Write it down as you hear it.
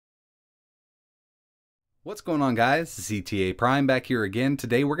What's going on, guys? CTA Prime back here again.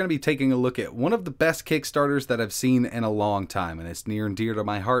 Today we're going to be taking a look at one of the best Kickstarters that I've seen in a long time, and it's near and dear to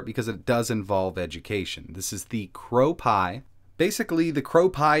my heart because it does involve education. This is the CrowPi. Basically, the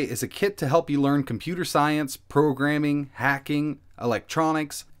CrowPi is a kit to help you learn computer science, programming, hacking,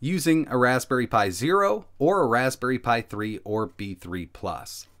 electronics, using a Raspberry Pi Zero or a Raspberry Pi 3 or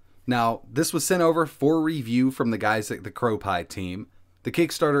B3+. Now, this was sent over for review from the guys at the CrowPi team. The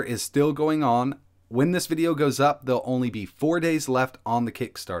Kickstarter is still going on. When this video goes up, there'll only be 4 days left on the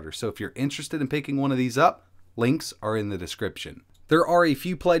Kickstarter. So if you're interested in picking one of these up, links are in the description. There are a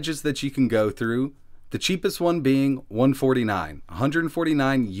few pledges that you can go through. The cheapest one being $149.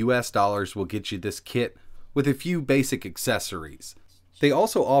 $149 US will get you this kit with a few basic accessories. They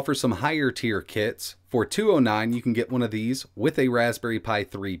also offer some higher tier kits. For $209, you can get one of these with a Raspberry Pi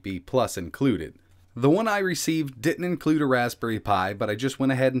 3B+ included. The one I received didn't include a Raspberry Pi, but I just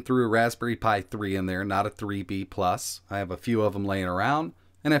went ahead and threw a Raspberry Pi 3 in there, not a 3B+. I have a few of them laying around,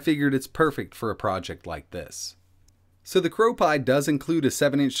 and I figured it's perfect for a project like this. So the CrowPi does include a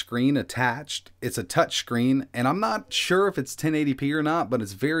 7-inch screen attached. It's a touch screen, and I'm not sure if it's 1080p or not, but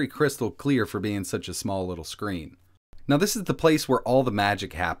it's very crystal clear for being such a small little screen. Now this is the place where all the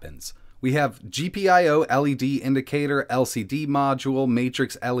magic happens. We have GPIO LED indicator, LCD module,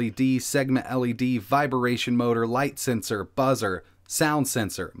 matrix LED, segment LED, vibration motor, light sensor, buzzer, sound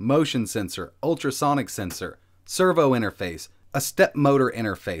sensor, motion sensor, ultrasonic sensor, servo interface, a step motor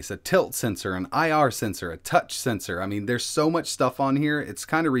interface, a tilt sensor, an IR sensor, a touch sensor. I mean, there's so much stuff on here. It's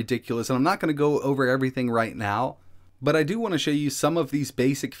kind of ridiculous, and I'm not going to go over everything right now. But I do want to show you some of these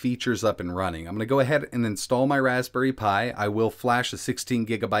basic features up and running. I'm going to go ahead and install my Raspberry Pi. I will flash a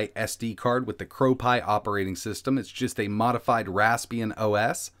 16GB SD card with the CrowPi operating system. It's just a modified Raspbian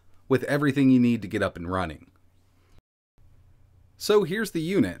OS with everything you need to get up and running. So here's the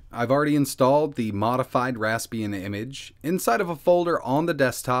unit. I've already installed the modified Raspbian image. Inside of a folder on the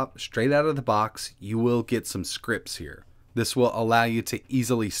desktop, straight out of the box, you will get some scripts here. This will allow you to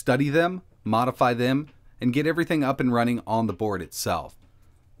easily study them, modify them, and get everything up and running on the board itself.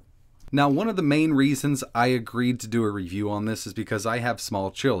 Now, one of the main reasons I agreed to do a review on this is because I have small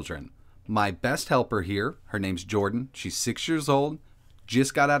children. My best helper here, her name's Jordan, she's 6 years old,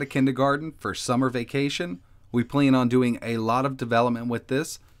 just got out of kindergarten for summer vacation. We plan on doing a lot of development with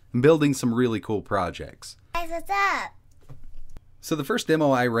this and building some really cool projects. Guys, what's up? So the first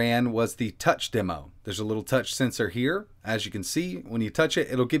demo I ran was the touch demo. There's a little touch sensor here. As you can see, when you touch it,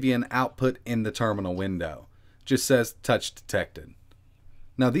 it'll give you an output in the terminal window. It just says touch detected.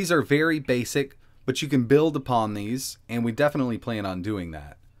 Now these are very basic, but you can build upon these, and we definitely plan on doing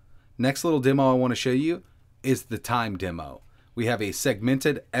that. Next little demo I want to show you is the time demo. We have a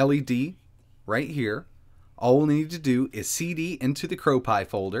segmented LED right here. All we'll need to do is CD into the CrowPi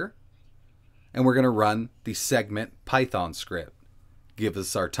folder, and we're going to run the segment Python script. Give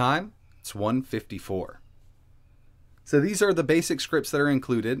us our time, it's 1:54. So these are the basic scripts that are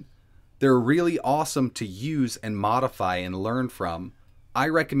included. They're really awesome to use and modify and learn from. I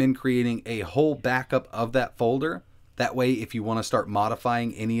recommend creating a whole backup of that folder. That way, if you want to start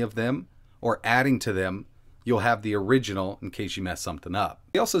modifying any of them or adding to them, you'll have the original in case you mess something up.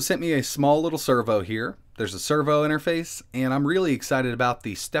 He also sent me a small little servo here. There's a servo interface, and I'm really excited about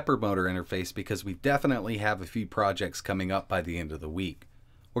the stepper motor interface because we definitely have a few projects coming up by the end of the week.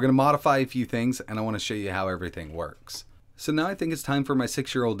 We're going to modify a few things, and I want to show you how everything works. So now I think it's time for my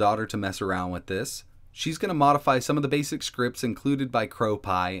 6-year-old daughter to mess around with this. She's going to modify some of the basic scripts included by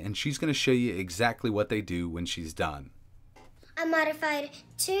CrowPi, and she's going to show you exactly what they do when she's done. I modified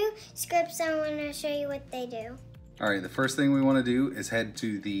 2 scripts. I want to show you what they do. All right, the first thing we want to do is head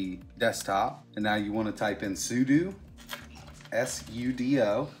to the desktop, and now you want to type in sudo,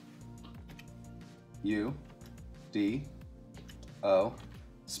 S-U-D-O, U-D-O,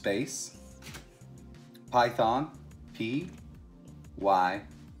 space, Python, P-Y-T-H-O-N,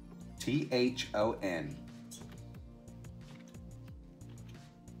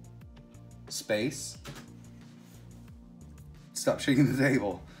 space, stop shaking the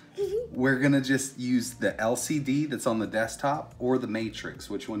table. We're going to just use the LCD that's on the desktop or the matrix.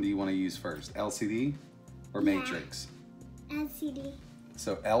 Which one do you want to use first? LCD or matrix? LCD.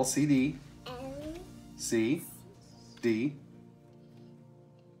 So LCD, C, D,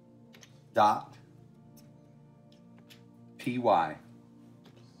 dot, P-Y.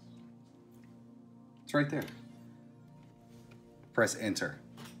 It's right there. Press enter.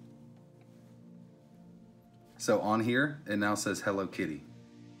 So on here, it now says Hello Kitty.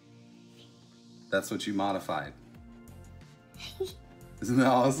 That's what you modified. Isn't that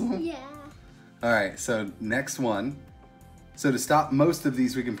awesome? Yeah. All right, so next one, So to stop most of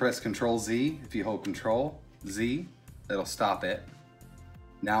these, we can press Control Z. If you hold Control Z, that'll stop it.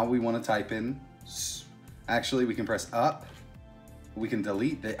 Now we want to type in, actually we can press up. We can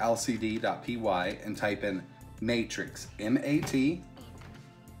delete the lcd.py and type in matrix, M-A-T-R-I-X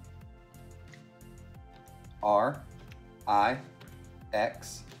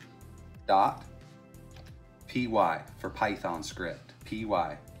dot P-Y for Python script,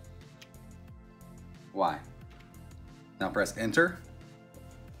 P-Y, Y. Now press enter.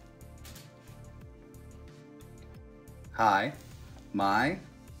 Hi, my,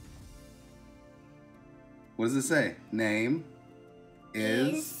 what does it say? Name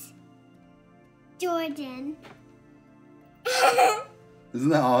is Jordan. Isn't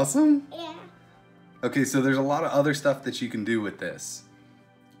that awesome? Yeah. Okay, so there's a lot of other stuff that you can do with this.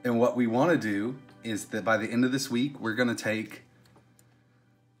 And what we want to do is that by the end of this week, we're going to take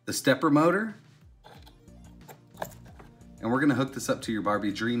the stepper motor and we're going to hook this up to your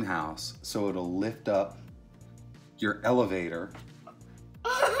Barbie dream house so it'll lift up your elevator,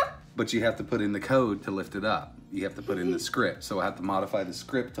 but you have to put in the code to lift it up. You have to put in the script. So I have to modify the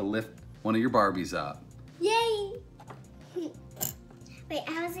script to lift one of your Barbies up. Yay! Wait,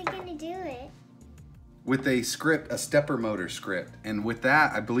 how is it going to do it? With a script, a stepper motor script. And with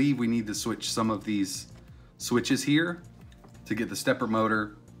that, I believe we need to switch some of these switches here to get the stepper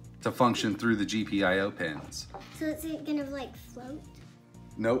motor to function through the GPIO pins. So is it going to like float?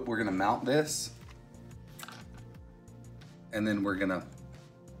 Nope, we're gonna mount this and then we're gonna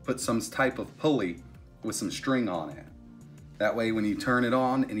put some type of pulley with some string on it. That way when you turn it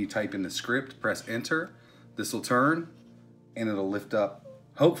on and you type in the script, press enter, this will turn and it'll lift up.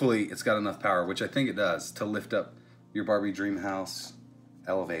 Hopefully it's got enough power, which I think it does, to lift up your Barbie dream house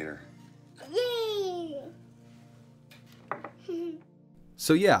elevator. Yay!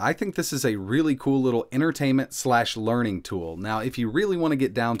 So yeah, I think this is a really cool little entertainment / learning tool. Now, if you really want to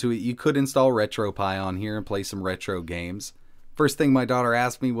get down to it, you could install CrowPi on here and play some retro games. First thing my daughter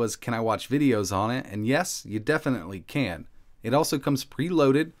asked me was, can I watch videos on it? And yes, you definitely can. It also comes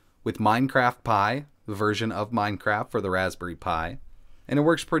preloaded with Minecraft Pi, the version of Minecraft for the Raspberry Pi, and it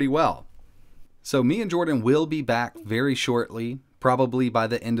works pretty well. So me and Jordan will be back very shortly, probably by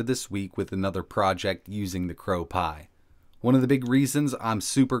the end of this week, with another project using the CrowPi. One of the big reasons I'm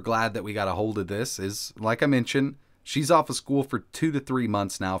super glad that we got a hold of this is, like I mentioned, she's off of school for 2 to 3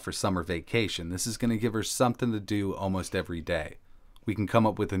 months now for summer vacation. This is going to give her something to do almost every day. We can come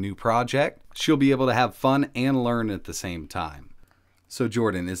up with a new project. She'll be able to have fun and learn at the same time. So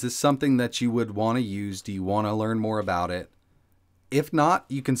Jordan, is this something that you would want to use? Do you want to learn more about it? If not,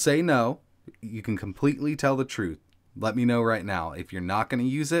 you can say no. You can completely tell the truth. Let me know right now. If you're not going to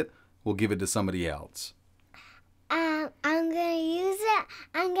use it, we'll give it to somebody else. I'm going to use it.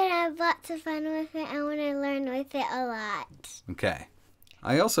 I'm going to have lots of fun with it. I want to learn with it a lot. Okay.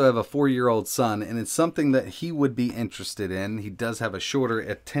 I also have a 4-year-old son, and it's something that he would be interested in. He does have a shorter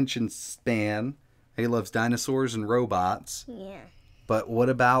attention span. He loves dinosaurs and robots. Yeah. But what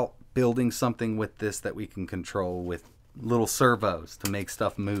about building something with this that we can control with little servos to make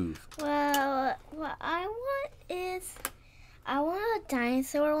stuff move? Well, what I want is, I want a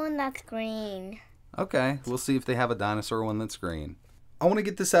dinosaur one that's green. Okay, we'll see if they have a dinosaur one that's green. I want to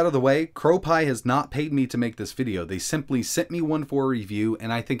get this out of the way. CrowPi has not paid me to make this video. They simply sent me one for a review,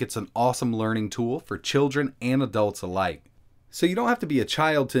 and I think it's an awesome learning tool for children and adults alike. So you don't have to be a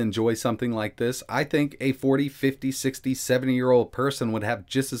child to enjoy something like this. I think a 40, 50, 60, 70-year-old person would have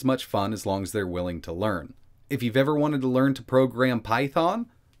just as much fun as long as they're willing to learn. If you've ever wanted to learn to program Python,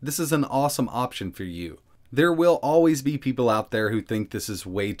 this is an awesome option for you. There will always be people out there who think this is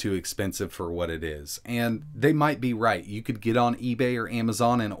way too expensive for what it is, and they might be right. You could get on eBay or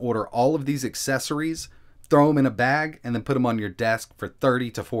Amazon and order all of these accessories, throw them in a bag, and then put them on your desk for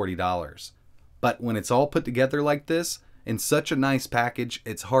 $30 to $40. But when it's all put together like this, in such a nice package,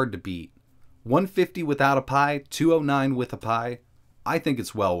 it's hard to beat. $150 without a Pi, $209 with a Pi. I think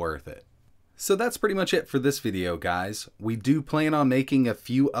it's well worth it. So that's pretty much it for this video, guys. We do plan on making a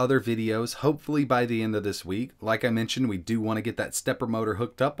few other videos, hopefully by the end of this week. Like I mentioned, we do want to get that stepper motor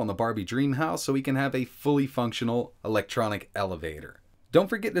hooked up on the Barbie dream house so we can have a fully functional electronic elevator. Don't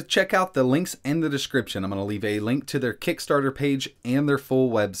forget to check out the links in the description. I'm going to leave a link to their Kickstarter page and their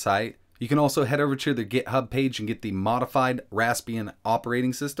full website. You can also head over to their GitHub page and get the modified Raspbian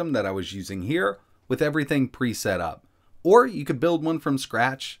operating system that I was using here with everything pre-set up. Or you could build one from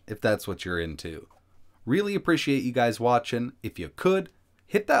scratch if that's what you're into. Really appreciate you guys watching. If you could,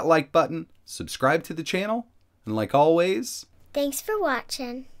 hit that like button, subscribe to the channel, and like always, Thanks for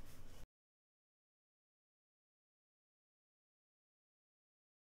watching.